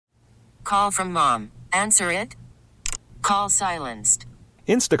Call from mom. Answer it. Call silenced.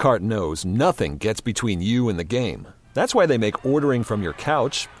 Instacart knows nothing gets between you and the game. That's why they make ordering from your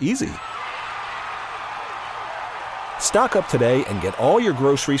couch easy. Stock up today and get all your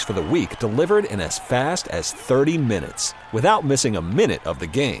groceries for the week delivered in as fast as 30 minutes without missing a minute of the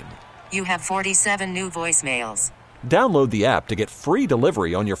game. You have 47 new voicemails. Download the app to get free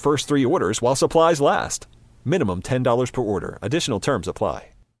delivery on your first 3 orders while supplies last. Minimum $10 per order. Additional terms apply.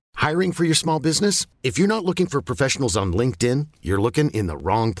 Hiring for your small business? If you're not looking for professionals on LinkedIn, you're looking in the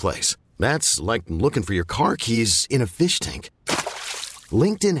wrong place. That's like looking for your car keys in a fish tank.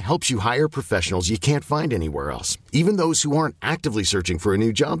 LinkedIn helps you hire professionals you can't find anywhere else, even those who aren't actively searching for a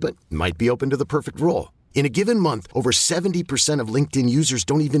new job but might be open to the perfect role. In a given month, over 70% of LinkedIn users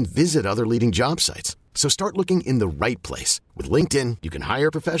don't even visit other leading job sites. So start looking in the right place. With LinkedIn, you can hire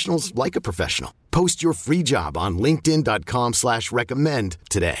professionals like a professional. Post your free job on linkedin.com/recommend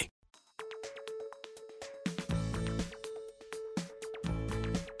today.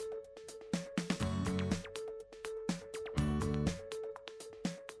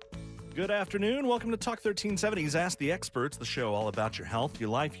 Good afternoon. Welcome to Talk 1370's Ask the Experts, the show all about your health, your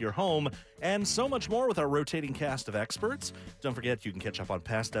life, your home, and so much more with our rotating cast of experts. Don't forget, you can catch up on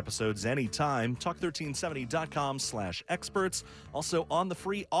past episodes anytime. Talk1370.com/experts. Also on the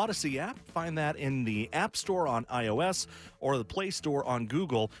free Odyssey app. Find that in the App Store on iOS or the Play Store on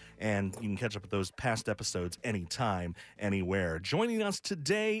Google, and you can catch up with those past episodes anytime, anywhere. Joining us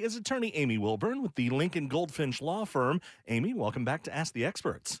today is attorney Amy Wilburn with the Lincoln-Goldfinch Law Firm. Amy, welcome back to Ask the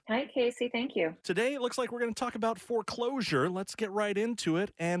Experts. Hi, Casey. Thank you. Today, it looks like we're going to talk about foreclosure. Let's get right into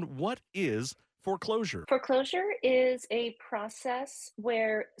it. And what is foreclosure? Foreclosure is a process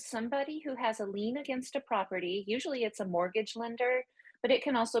where somebody who has a lien against a property, usually it's a mortgage lender, but it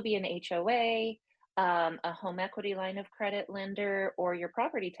can also be an HOA, a home equity line of credit lender, or your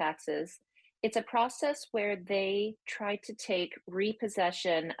property taxes. It's a process where they try to take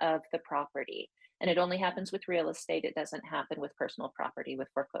repossession of the property. And it only happens with real estate. It doesn't happen with personal property with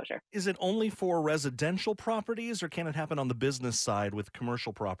foreclosure. Is it only for residential properties, or can it happen on the business side with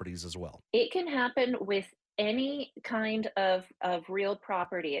commercial properties as well? It can happen with any kind of real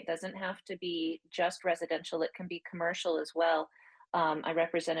property. It doesn't have to be just residential. It can be commercial as well. I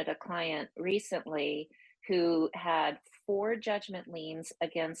represented a client recently who had 4 judgment liens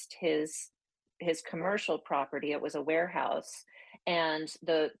against his commercial property. It was a warehouse. And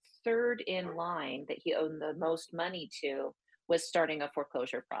the third in line that he owed the most money to was starting a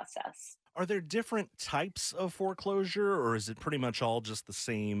foreclosure process. Are there different types of foreclosure, or is it pretty much all just the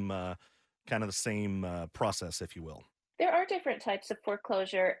same, kind of the same process, if you will? There are different types of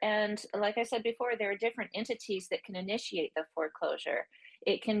foreclosure. And like I said before, there are different entities that can initiate the foreclosure.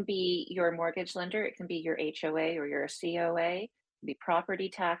 It can be your mortgage lender. It can be your HOA or your COA. It can be property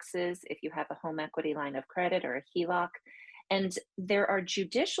taxes if you have a home equity line of credit or a HELOC. And there are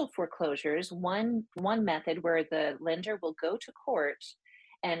judicial foreclosures, one method where the lender will go to court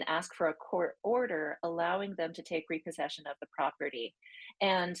and ask for a court order allowing them to take repossession of the property.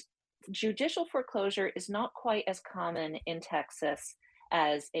 And judicial foreclosure is not quite as common in Texas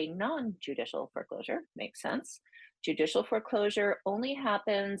as a non-judicial foreclosure. Makes sense. Judicial foreclosure only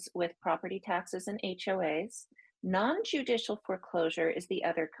happens with property taxes and HOAs. Non-judicial foreclosure is the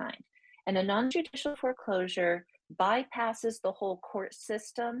other kind. And a non-judicial foreclosure bypasses the whole court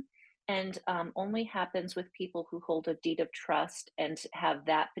system and only happens with people who hold a deed of trust and have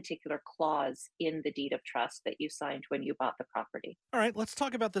that particular clause in the deed of trust that you signed when you bought the property. All right, let's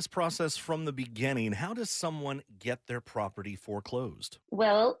talk about this process from the beginning. How does someone get their property foreclosed?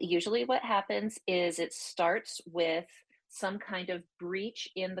 Well, usually what happens is it starts with some kind of breach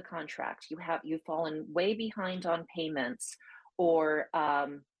in the contract. You've fallen way behind on payments, or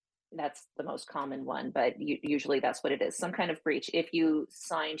that's the most common one, but usually that's what it is. Some kind of breach. If you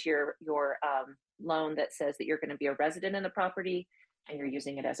signed your loan that says that you're going to be a resident in the property and you're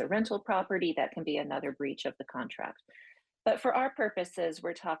using it as a rental property, that can be another breach of the contract. But for our purposes,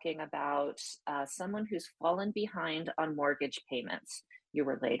 we're talking about someone who's fallen behind on mortgage payments. You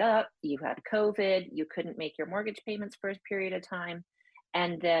were laid up, you had COVID, you couldn't make your mortgage payments for a period of time,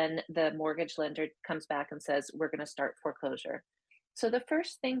 and then the mortgage lender comes back and says, we're going to start foreclosure. So the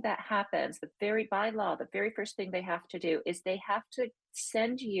first thing that happens, by law, the very first thing they have to do is they have to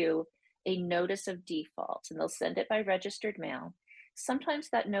send you a notice of default, and they'll send it by registered mail. Sometimes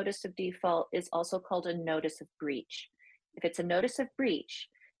that notice of default is also called a notice of breach. If it's a notice of breach,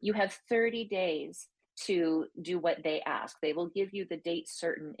 you have 30 days to do what they ask. They will give you the date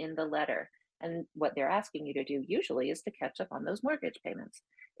certain in the letter. And what they're asking you to do usually is to catch up on those mortgage payments.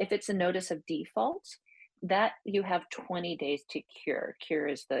 If it's a notice of default, That you have 20 days to cure. Cure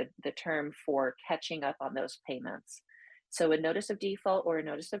is the term for catching up on those payments. So a notice of default or a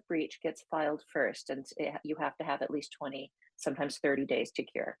notice of breach gets filed first, and you have to have at least 20, sometimes 30 days to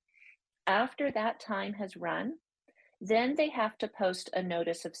cure. After that time has run, then they have to post a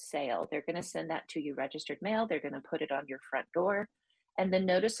notice of sale. They're going to send that to you registered mail. They're going to put it on your front door. And the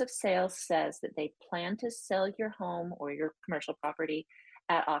notice of sale says that they plan to sell your home or your commercial property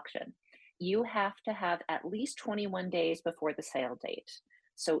at auction. You have to have at least 21 days before the sale date.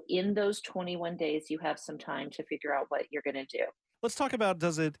 So in those 21 days, you have some time to figure out what you're going to do. Let's talk about,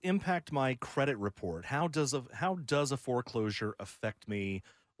 does it impact my credit report? How does a foreclosure affect me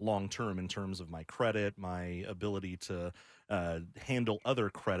long term in terms of my credit, my ability to handle other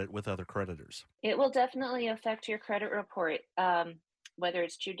credit with other creditors? It will definitely affect your credit report. Whether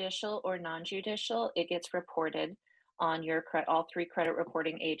it's judicial or non-judicial, it gets reported on all three credit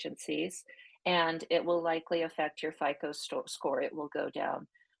reporting agencies, and it will likely affect your FICO score. It will go down.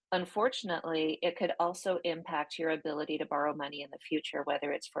 Unfortunately, it could also impact your ability to borrow money in the future,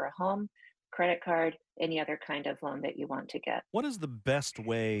 whether it's for a home, credit card, any other kind of loan that you want to get. What is the best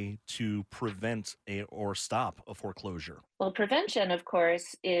way to prevent or stop a foreclosure? Well, prevention, of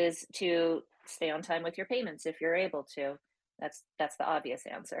course, is to stay on time with your payments if you're able to. That's the obvious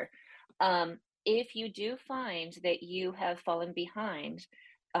answer. If you do find that you have fallen behind,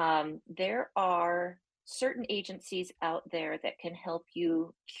 there are certain agencies out there that can help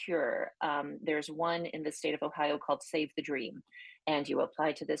you cure. There's one in the state of Ohio called Save the Dream, and you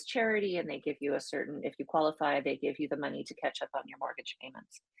apply to this charity, and they give you if you qualify, they give you the money to catch up on your mortgage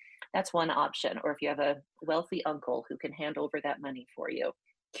payments. That's one option. Or if you have a wealthy uncle who can hand over that money for you,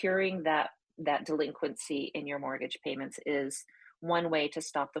 curing that delinquency in your mortgage payments is one way to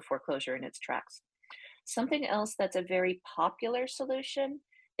stop the foreclosure in its tracks. Something else that's a very popular solution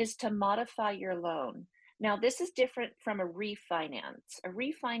is to modify your loan. Now, this is different from a refinance. A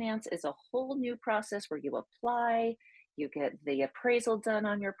refinance is a whole new process where you apply, you get the appraisal done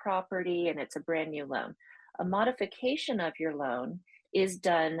on your property, and it's a brand new loan. A modification of your loan is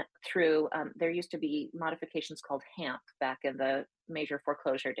done through, there used to be modifications called HAMP back in the major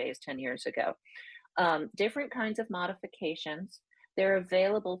foreclosure days 10 years ago. Different kinds of modifications, they're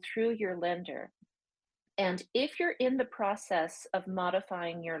available through your lender. And if you're in the process of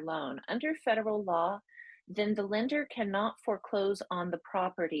modifying your loan under federal law, then the lender cannot foreclose on the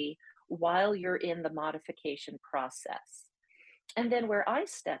property while you're in the modification process. And then where I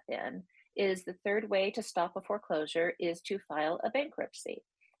step in is the third way to stop a foreclosure is to file a bankruptcy.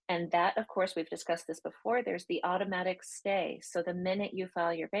 And that, of course, we've discussed this before, there's the automatic stay. So the minute you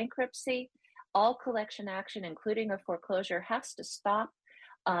file your bankruptcy, all collection action, including a foreclosure, has to stop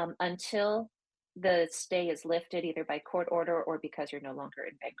until the stay is lifted either by court order or because you're no longer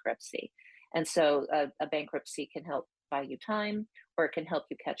in bankruptcy. And so a bankruptcy can help buy you time, or it can help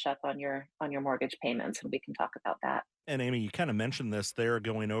you catch up on your mortgage payments, and we can talk about that. And Amy, you kind of mentioned this there,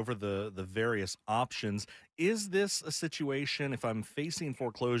 going over the various options. Is this a situation, if I'm facing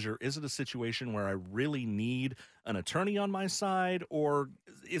foreclosure, is it a situation where I really need an attorney on my side, or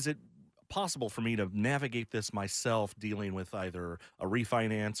is it possible for me to navigate this myself, dealing with either a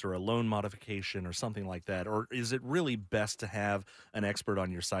refinance or a loan modification or something like that? Or is it really best to have an expert on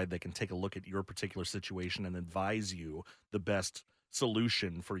your side that can take a look at your particular situation and advise you the best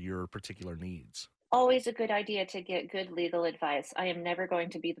solution for your particular needs? Always a good idea to get good legal advice. I am never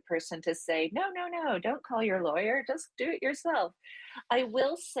going to be the person to say, no, no, no, don't call your lawyer, just do it yourself. I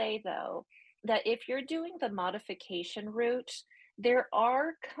will say, though, that if you're doing the modification route, there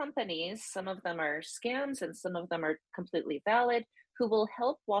are companies, some of them are scams and some of them are completely valid, who will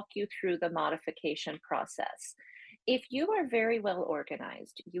help walk you through the modification process. If you are very well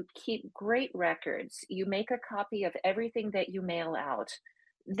organized, you keep great records, you make a copy of everything that you mail out,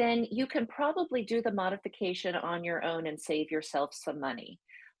 then you can probably do the modification on your own and save yourself some money.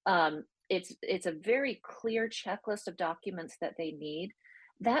 It's a very clear checklist of documents that they need.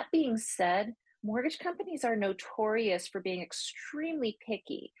 That being said, mortgage companies are notorious for being extremely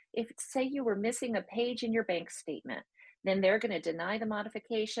picky. If, say, you were missing a page in your bank statement, then they're going to deny the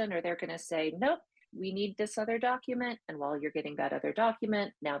modification, or they're going to say, nope, we need this other document. And while you're getting that other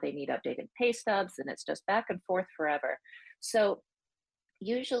document, now they need updated pay stubs, and it's just back and forth forever. So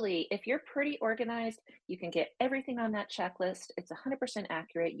usually, if you're pretty organized, you can get everything on that checklist. It's 100%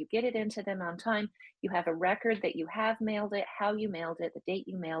 accurate. You get it into them on time. You have a record that you have mailed it, how you mailed it, the date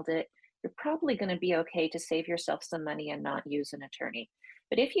you mailed it. You're probably going to be okay to save yourself some money and not use an attorney.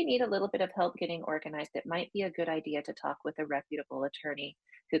 But if you need a little bit of help getting organized, it might be a good idea to talk with a reputable attorney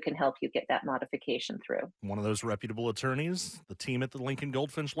who can help you get that modification through. One of those reputable attorneys, the team at the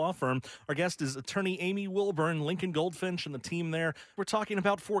Lincoln-Goldfinch Law Firm. Our guest is attorney Amy Wilburn, Lincoln-Goldfinch, and the team there. We're talking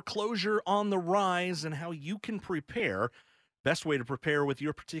about foreclosure on the rise and how you can prepare. Best way to prepare with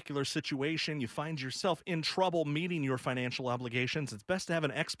your particular situation. You find yourself in trouble meeting your financial obligations. It's best to have an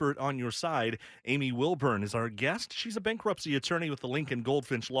expert on your side. Amy Wilburn is our guest. She's a bankruptcy attorney with the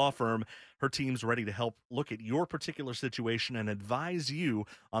Lincoln-Goldfinch Law Firm. Her team's ready to help look at your particular situation and advise you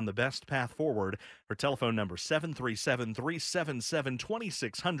on the best path forward. Her telephone number,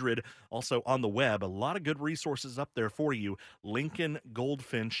 737-377-2600. Also on the web, a lot of good resources up there for you,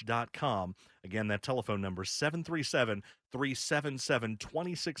 Lincoln-Goldfinch.com. Again, that telephone number,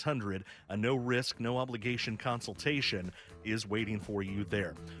 737-377-2600. A no-risk, no-obligation consultation is waiting for you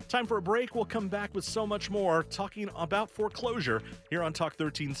there. Time for a break. We'll come back with so much more, talking about foreclosure here on Talk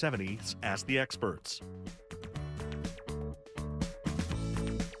 1370's Ask the Experts.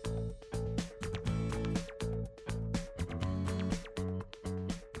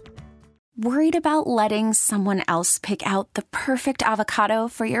 Worried about letting someone else pick out the perfect avocado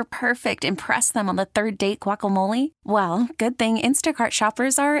for your perfect impress them on the third date guacamole? Well, good thing Instacart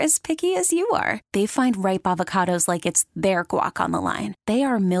shoppers are as picky as you are. They find ripe avocados like it's their guac on the line. They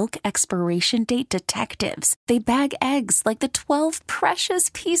are milk expiration date detectives. They bag eggs like the 12 precious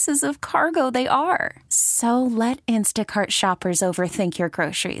pieces of cargo they are. So let Instacart shoppers overthink your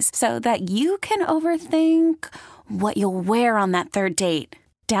groceries so that you can overthink what you'll wear on that third date.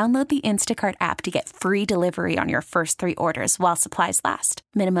 Download the Instacart app to get free delivery on your first 3 orders while supplies last.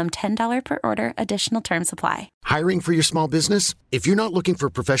 Minimum $10 per order. Additional terms apply. Hiring for your small business? If you're not looking for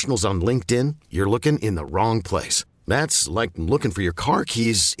professionals on LinkedIn, you're looking in the wrong place. That's like looking for your car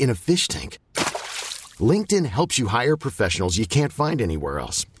keys in a fish tank. LinkedIn helps you hire professionals you can't find anywhere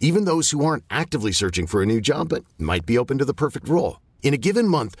else, even those who aren't actively searching for a new job but might be open to the perfect role. In a given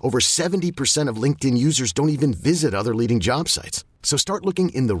month, over 70% of LinkedIn users don't even visit other leading job sites. So start looking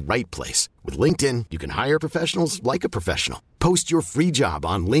in the right place. With LinkedIn, you can hire professionals like a professional. Post your free job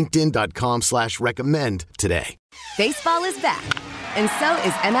on linkedin.com/recommend today. Baseball is back, and so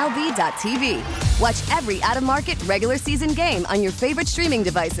is MLB.tv. Watch every out-of-market regular season game on your favorite streaming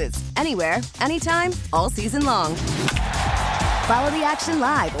devices, anywhere, anytime, all season long. Follow the action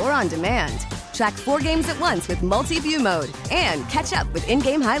live or on demand. Track 4 games at once with multi-view mode and catch up with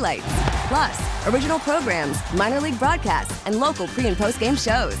in-game highlights. Plus, original programs, minor league broadcasts, and local pre- and post-game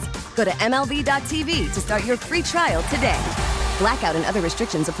shows. Go to MLB.tv to start your free trial today. Blackout and other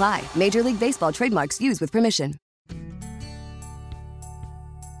restrictions apply. Major League Baseball trademarks used with permission.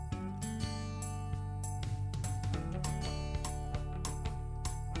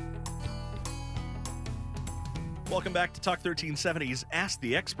 Welcome back to Talk 1370's Ask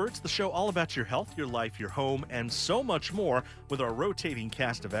the Experts, the show all about your health, your life, your home, and so much more with our rotating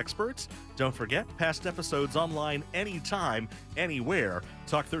cast of experts. Don't forget, past episodes online anytime, anywhere.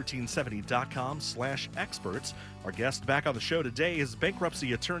 Talk1370.com/experts. Our guest back on the show today is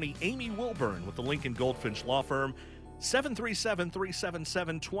bankruptcy attorney Amy Wilburn with the Lincoln-Goldfinch Law Firm.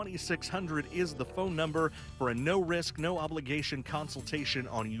 737-377-2600 is the phone number for a no-risk, no-obligation consultation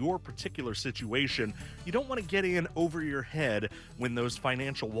on your particular situation. You don't want to get in over your head when those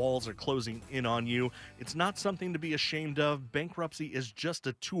financial walls are closing in on you. It's not something to be ashamed of. Bankruptcy is just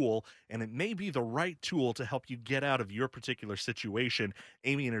a tool, and it may be the right tool to help you get out of your particular situation.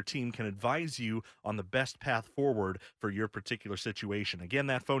 Amy and her team can advise you on the best path forward for your particular situation. Again,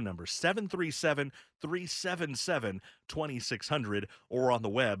 that phone number, 737-377-2600, or on the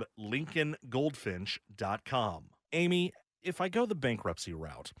web, Lincoln-Goldfinch.com. Amy, if I go the bankruptcy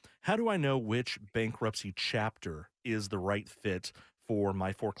route, how do I know which bankruptcy chapter is the right fit for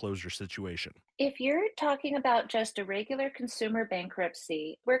my foreclosure situation? If you're talking about just a regular consumer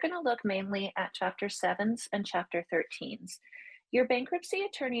bankruptcy, we're going to look mainly at Chapter 7s and Chapter 13s. Your bankruptcy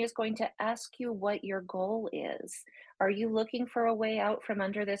attorney is going to ask you what your goal is. Are you looking for a way out from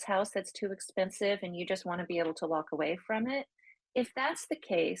under this house that's too expensive and you just want to be able to walk away from it? If that's the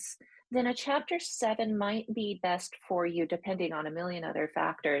case, then a Chapter 7 might be best for you, depending on a million other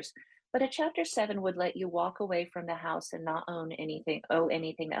factors. But a Chapter 7 would let you walk away from the house and not owe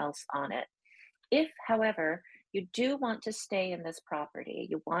anything else on it. If, however, you do want to stay in this property,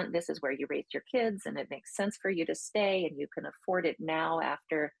 this is where you raise your kids and it makes sense for you to stay and you can afford it now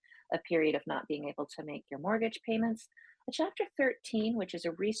after a period of not being able to make your mortgage payments, a Chapter 13, which is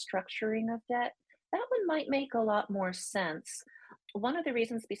a restructuring of debt, that one might make a lot more sense. One of the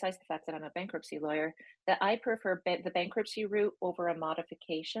reasons, besides the fact that I'm a bankruptcy lawyer, that I prefer the bankruptcy route over a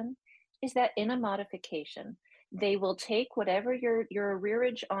modification is that in a modification, They will take whatever your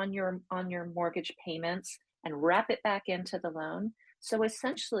arrearage on your mortgage payments and wrap it back into the loan. So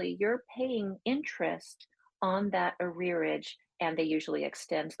essentially, you're paying interest on that arrearage, and they usually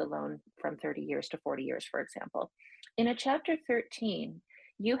extend the loan from 30 years to 40 years, for example. In a Chapter 13,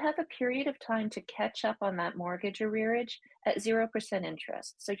 you have a period of time to catch up on that mortgage arrearage at 0%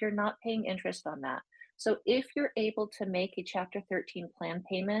 interest. So you're not paying interest on that. So if you're able to make a Chapter 13 plan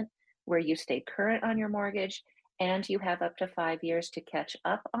payment where you stay current on your mortgage and you have up to 5 years to catch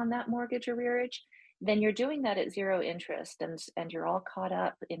up on that mortgage arrearage, then you're doing that at zero interest and you're all caught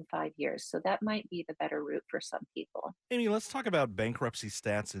up in 5 years. So that might be the better route for some people. Amy, let's talk about bankruptcy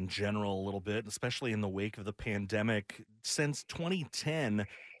stats in general a little bit, especially in the wake of the pandemic. Since 2010,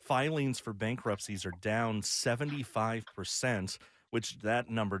 filings for bankruptcies are down 75%, which that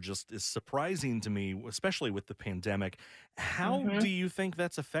number just is surprising to me, especially with the pandemic. How hmm do you think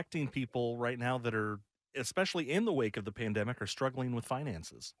that's affecting people right now that are, especially in the wake of the pandemic, are struggling with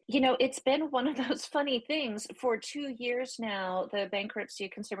finances? It's been one of those funny things. For 2 years now, the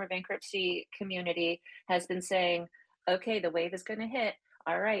consumer bankruptcy community has been saying, okay, the wave is going to hit.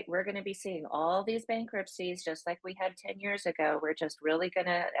 All right, we're going to be seeing all these bankruptcies just like we had 10 years ago. We're just really going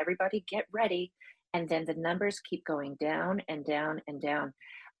to, everybody get ready. And then the numbers keep going down and down and down.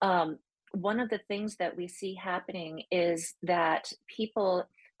 Um, One of the things that we see happening is that people,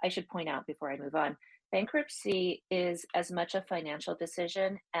 I should point out before I move on, bankruptcy is as much a financial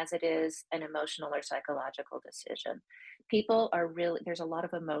decision as it is an emotional or psychological decision. People are really, there's a lot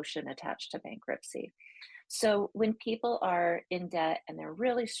of emotion attached to bankruptcy. So when people are in debt and they're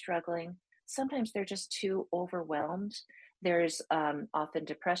really struggling, sometimes they're just too overwhelmed. There's often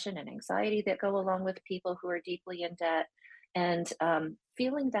depression and anxiety that go along with people who are deeply in debt. And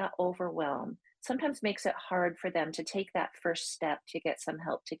feeling that overwhelm sometimes makes it hard for them to take that first step to get some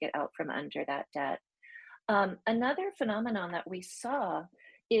help to get out from under that debt. Another phenomenon that we saw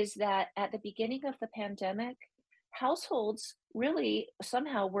is that at the beginning of the pandemic, households really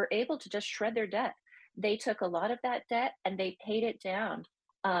somehow were able to just shred their debt. They took a lot of that debt and they paid it down.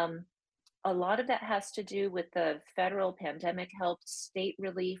 Um, a lot of that has to do with the federal pandemic help, state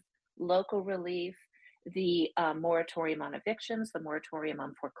relief, local relief, the moratorium on evictions, the moratorium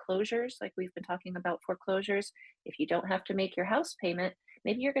on foreclosures, like we've been talking about foreclosures. If you don't have to make your house payment,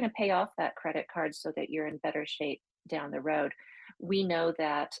 maybe you're going to pay off that credit card so that you're in better shape down the road. We know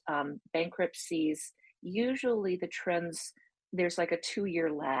that bankruptcies, usually the trends, there's like a 2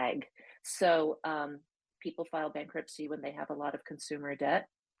 year lag. So people file bankruptcy when they have a lot of consumer debt.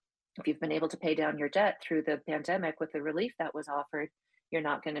 If you've been able to pay down your debt through the pandemic with the relief that was offered, you're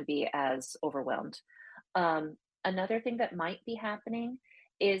not going to be as overwhelmed. Another thing that might be happening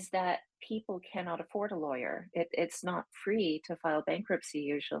is that people cannot afford a lawyer. It's not free to file bankruptcy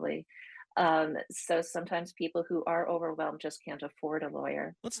usually. So sometimes people who are overwhelmed just can't afford a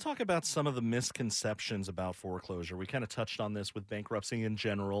lawyer. Let's talk about some of the misconceptions about foreclosure. We kind of touched on this with bankruptcy in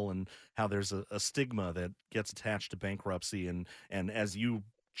general and how there's a stigma that gets attached to bankruptcy. And as you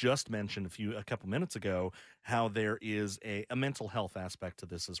just mentioned a couple minutes ago, how there is a mental health aspect to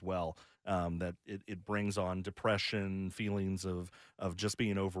this as well, that it brings on depression, feelings of just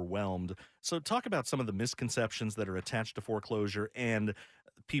being overwhelmed. So talk about some of the misconceptions that are attached to foreclosure and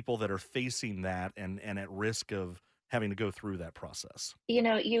people that are facing that and at risk of having to go through that process. You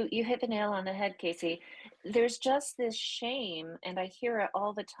hit the nail on the head, Casey. There's just this shame, and I hear it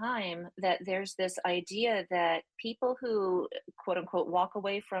all the time, that there's this idea that people who quote unquote walk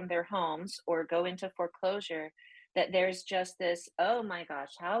away from their homes or go into foreclosure, that there's just this, oh my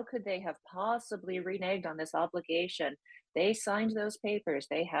gosh, how could they have possibly reneged on this obligation? They signed those papers,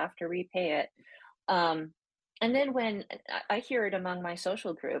 they have to repay it. Um, and then when I hear it among my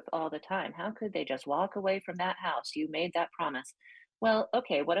social group all the time, how could they just walk away from that house? You made that promise. Well,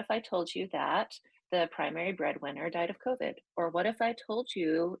 okay, what if I told you that the primary breadwinner died of COVID? Or what if I told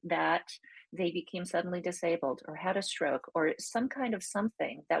you that they became suddenly disabled or had a stroke or some kind of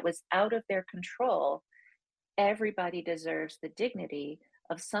something that was out of their control? Everybody deserves the dignity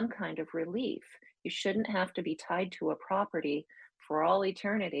of some kind of relief. You shouldn't have to be tied to a property for all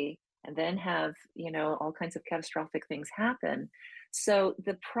eternity and then have, all kinds of catastrophic things happen. So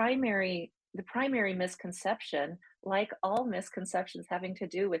the primary misconception, like all misconceptions having to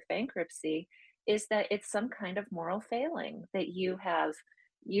do with bankruptcy, is that it's some kind of moral failing, that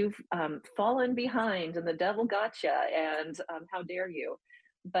you've fallen behind and the devil got you, and how dare you.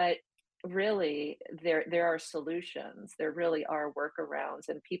 But really, there are solutions, there really are workarounds,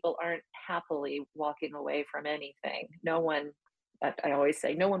 and people aren't happily walking away from anything. No one, I always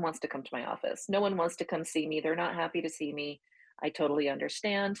say, no one wants to come to my office, no one wants to come see me, they're not happy to see me. I totally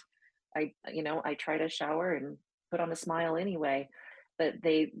understand. I try to shower and put on a smile anyway, but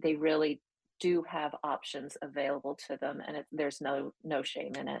they really do have options available to them, and there's no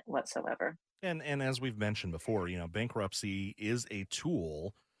shame in it whatsoever. And as we've mentioned before, bankruptcy is a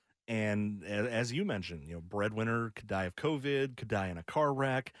tool. And as you mentioned, breadwinner could die of COVID, could die in a car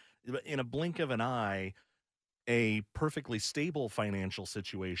wreck. In a blink of an eye, a perfectly stable financial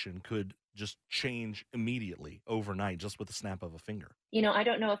situation could just change immediately overnight, just with the snap of a finger. I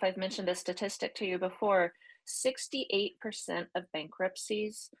don't know if I've mentioned this statistic to you before. 68% of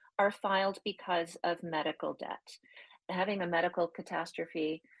bankruptcies are filed because of medical debt. Having a medical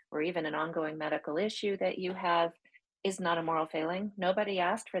catastrophe or even an ongoing medical issue that you have is not a moral failing. Nobody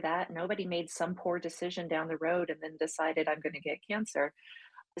asked for that. Nobody made some poor decision down the road and then decided I'm going to get cancer.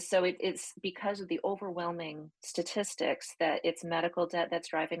 So it's because of the overwhelming statistics that it's medical debt that's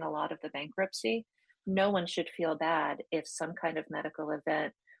driving a lot of the bankruptcy. No one should feel bad if some kind of medical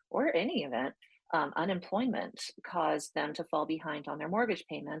event or any event, unemployment, caused them to fall behind on their mortgage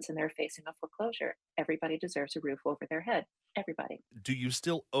payments and they're facing a foreclosure. Everybody deserves a roof over their head. Everybody. Do you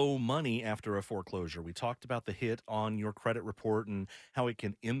still owe money after a foreclosure? We talked about the hit on your credit report and how it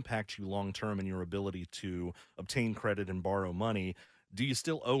can impact you long term in your ability to obtain credit and borrow money. Do you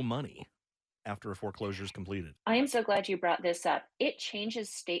still owe money after a foreclosure is completed? I am so glad you brought this up. It changes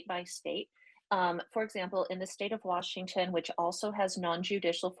state by state. For example, in the state of Washington, which also has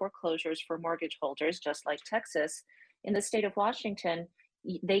non-judicial foreclosures for mortgage holders, just like Texas, in the state of Washington,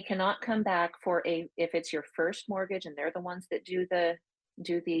 they cannot come back if it's your first mortgage and they're the ones that do the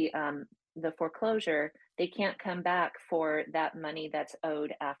foreclosure, they can't come back for that money that's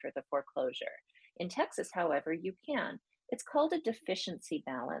owed after the foreclosure. In Texas, however, you can. It's called a deficiency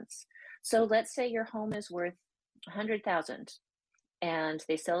balance. So let's say your home is worth 100,000 and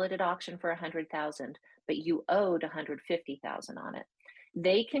they sell it at auction for 100,000, but you owed 150,000 on it.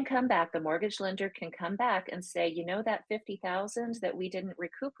 They can come back, the mortgage lender can come back and say, that 50,000 that we didn't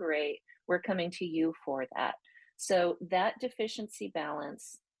recuperate, we're coming to you for that. So that deficiency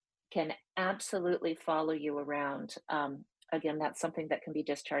balance can absolutely follow you around. Again, that's something that can be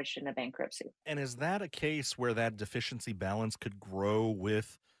discharged in a bankruptcy. And is that a case where that deficiency balance could grow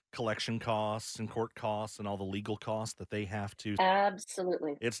with collection costs and court costs and all the legal costs that they have to?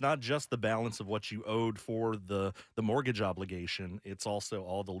 Absolutely. It's not just the balance of what you owed for the mortgage obligation. It's also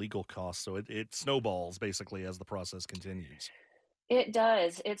all the legal costs. So it snowballs basically as the process continues. It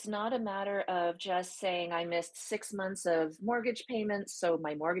does. It's not a matter of just saying I missed 6 months of mortgage payments, so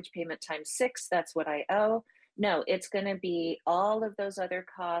my mortgage payment times six, that's what I owe. No, it's going to be all of those other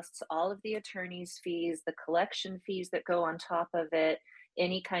costs, all of the attorney's fees, the collection fees that go on top of it,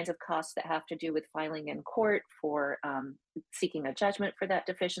 any kinds of costs that have to do with filing in court for seeking a judgment for that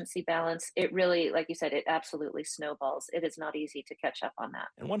deficiency balance. It really, like you said, it absolutely snowballs. It is not easy to catch up on that.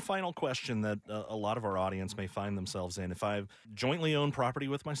 And one final question that a lot of our audience may find themselves in. If I've jointly owned property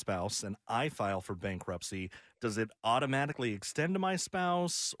with my spouse and I file for bankruptcy, does it automatically extend to my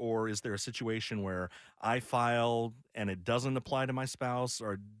spouse, or is there a situation where I file and it doesn't apply to my spouse,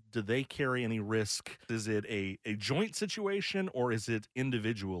 or do they carry any risk? Is it a joint situation, or is it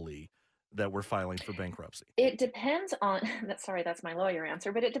individually that we're filing for bankruptcy? It depends on, that's my lawyer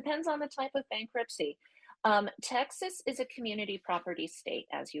answer, but it depends on the type of bankruptcy. Texas is a community property state,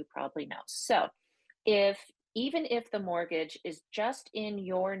 as you probably know. So even if the mortgage is just in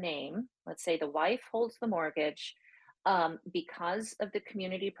your name, let's say the wife holds the mortgage, because of the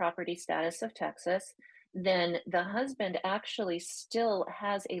community property status of Texas, then the husband actually still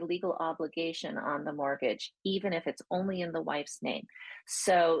has a legal obligation on the mortgage, even if it's only in the wife's name.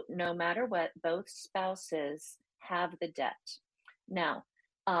 So no matter what, both spouses have the debt. Now,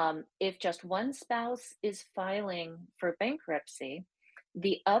 if just one spouse is filing for bankruptcy,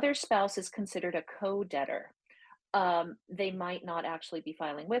 the other spouse is considered a co-debtor. They might not actually be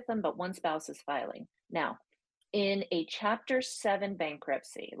filing with them, but one spouse is filing. Now, in a Chapter 7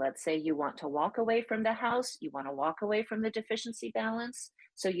 bankruptcy, let's say you want to walk away from the house, you want to walk away from the deficiency balance,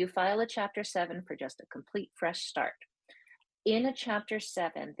 so you file a Chapter 7 for just a complete fresh start. In a Chapter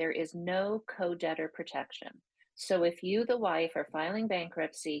 7, there is no co-debtor protection. So if you, the wife, are filing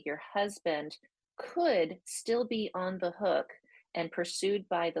bankruptcy, your husband could still be on the hook and pursued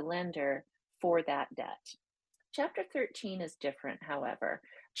by the lender for that debt. Chapter 13 is different, however.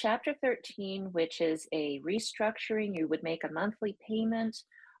 Chapter 13, which is a restructuring, you would make a monthly payment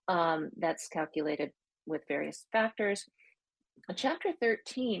that's calculated with various factors. Chapter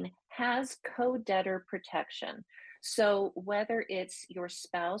 13 has co-debtor protection. So whether it's your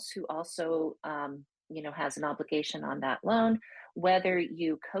spouse who also has an obligation on that loan, whether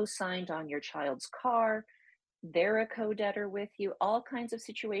you co-signed on your child's car, they're a co-debtor with you, all kinds of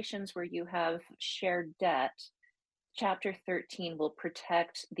situations where you have shared debt. Chapter 13 will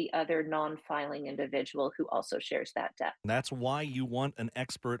protect the other non-filing individual who also shares that debt. That's why you want an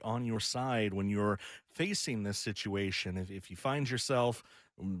expert on your side when you're facing this situation. If you find yourself,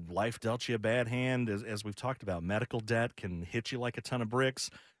 life dealt you a bad hand, as we've talked about, medical debt can hit you like a ton of bricks.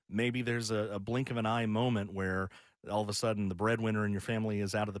 Maybe there's a blink of an eye moment where all of a sudden the breadwinner in your family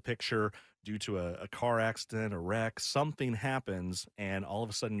is out of the picture due to a car accident, a wreck, something happens, and all of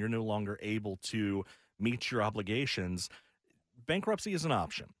a sudden you're no longer able to meet your obligations. Bankruptcy is an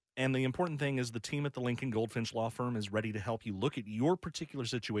option. And the important thing is the team at the Lincoln-Goldfinch Law Firm is ready to help you look at your particular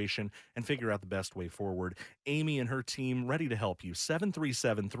situation and figure out the best way forward. Amy and her team ready to help you.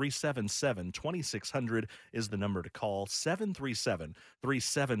 737-377-2600 is the number to call.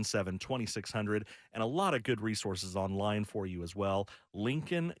 737-377-2600. And a lot of good resources online for you as well.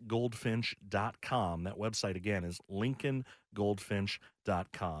 Lincoln-Goldfinch.com. That website again is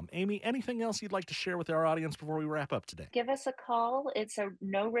Lincoln-Goldfinch.com. Amy, anything else you'd like to share with our audience before we wrap up today? Give us a call. It's a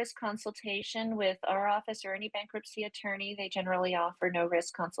no-risk consultation with our office or any bankruptcy attorney. They generally offer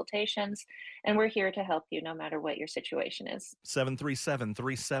no-risk consultations, and we're here to help you no matter what your situation is.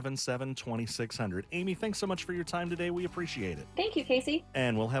 737-377-2600. Amy, thanks so much for your time today. We appreciate it. Thank you, Casey.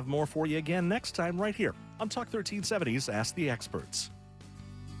 And we'll have more for you again next time right here on Talk 1370's Ask the Experts.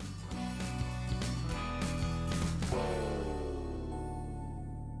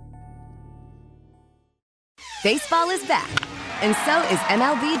 Baseball is back, and so is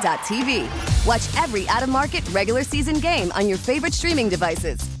MLB.tv. Watch every out-of-market regular season game on your favorite streaming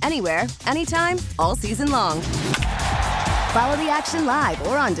devices, anywhere, anytime, all season long. Follow the action live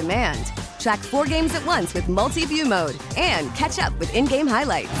or on demand. Track 4 games at once with multi-view mode and catch up with in-game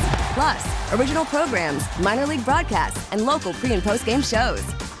highlights. Plus, original programs, minor league broadcasts, and local pre- and post-game shows.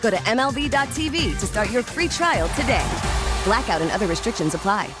 Go to MLB.tv to start your free trial today. Blackout and other restrictions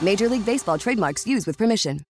apply. Major League Baseball trademarks used with permission.